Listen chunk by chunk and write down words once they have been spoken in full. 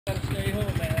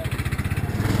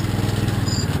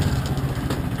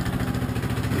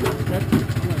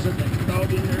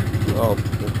Oh.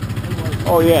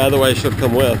 Oh yeah, otherwise she'll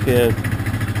come with, yeah.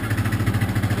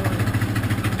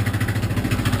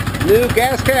 New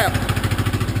gas cap.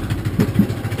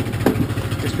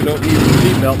 Guess we don't need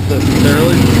seatbelts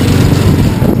necessarily.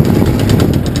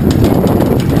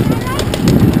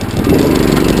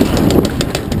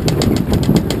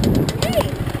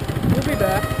 We'll be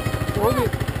back.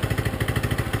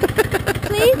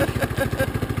 Please?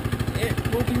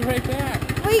 We'll be right back.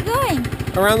 Where are you going?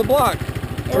 Around the block.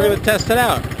 We're going to test it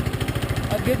out.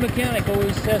 A good mechanic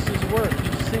always tests his work.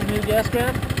 You see the new gas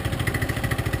grab?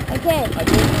 Okay. I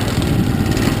did.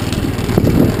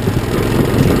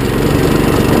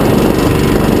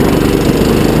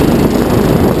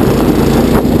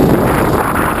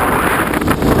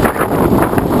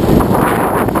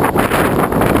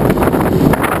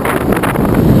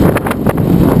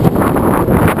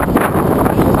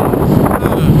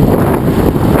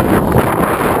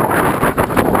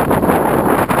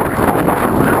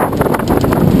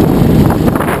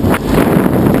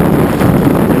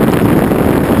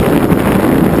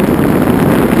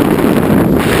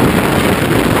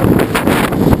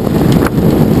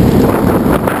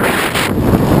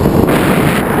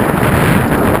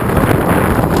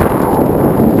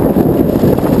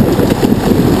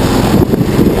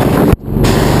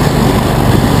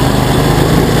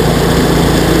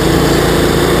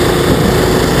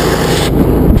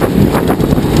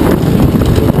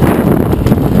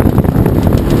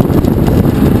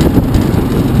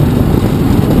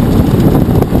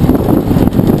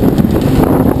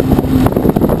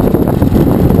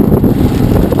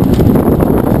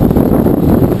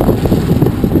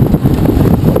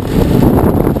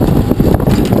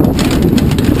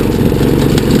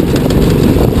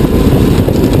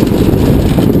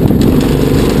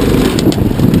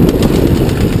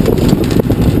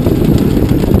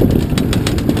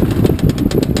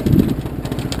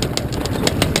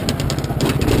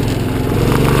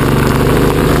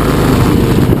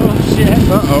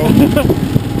 Uh-oh.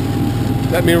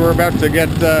 That mean we're about to get,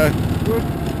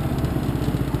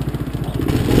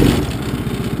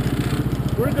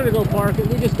 We're going to go park it.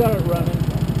 We just got it running.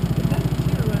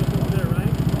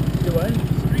 Do what?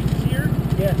 Street here?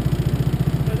 Yeah.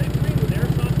 Are they playing with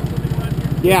airsoft or something around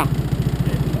here? yeah.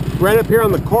 Right up here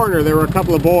on the corner, there were a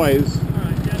couple of boys.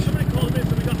 Alright, yeah, somebody called me,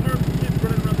 so we got armed kids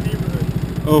running around the neighborhood.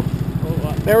 Oh. Oh,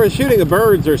 what? They were shooting at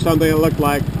birds or something, it looked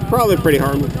like. Probably pretty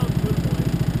harmless.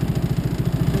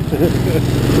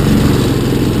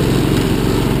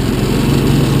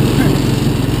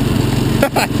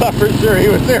 I thought for sure he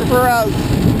was there for us.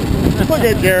 Look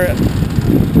at Garrett.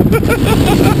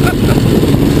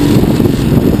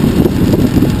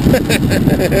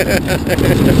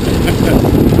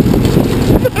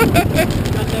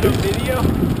 Got that on video?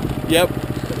 Yep.